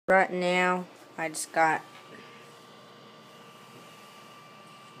Right now, I just got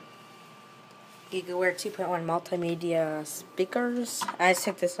Gigaware 2.1 multimedia speakers. I just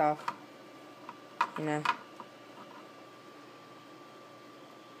took this off. You know,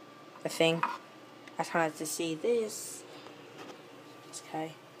 the thing. I just wanted to see this.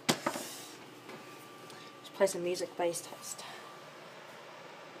 Okay. Let's play some music bass test.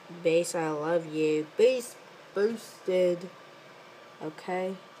 Bass, I love you. Bass boosted.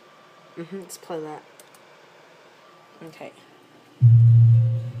 Okay. Let's play that. Okay.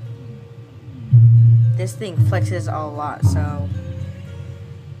 This thing flexes a lot, so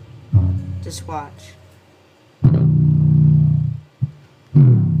just watch.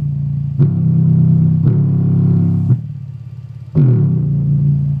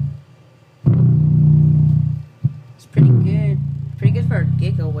 It's pretty good. Pretty good for a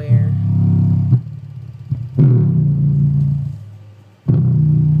Gigaware.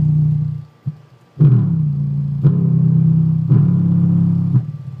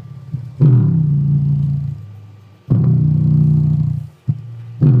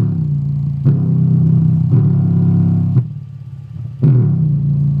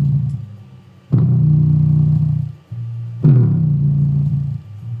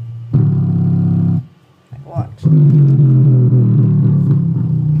 Watch.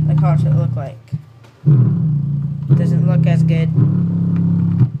 Like how it look like. Doesn't look as good.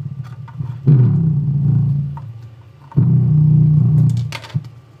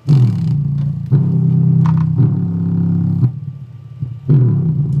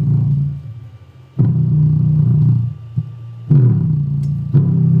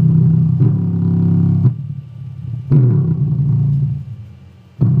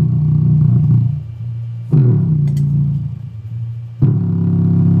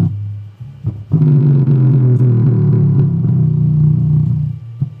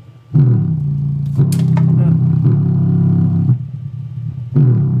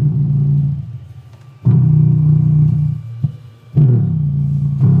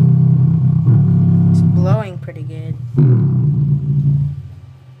 It's blowing pretty good.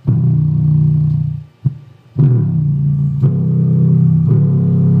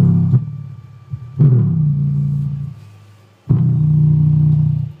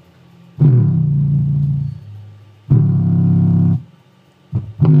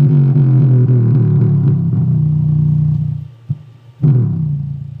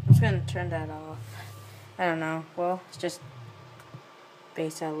 I'm just gonna turn that off. I don't know. Well, it's just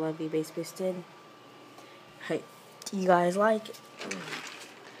bass. I love you, bass boosted. Hey, do you guys like it?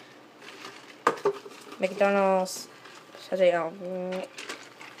 McDonald's.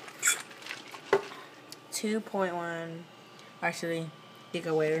 2.1. Actually,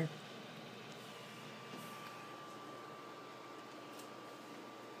 Gigaware.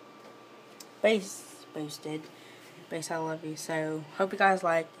 Bass boosted. Bass, I love you. So, hope you guys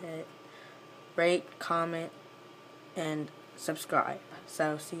liked it. Rate, comment, and subscribe.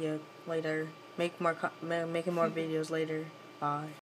 So, see you later. Making more videos later. Bye.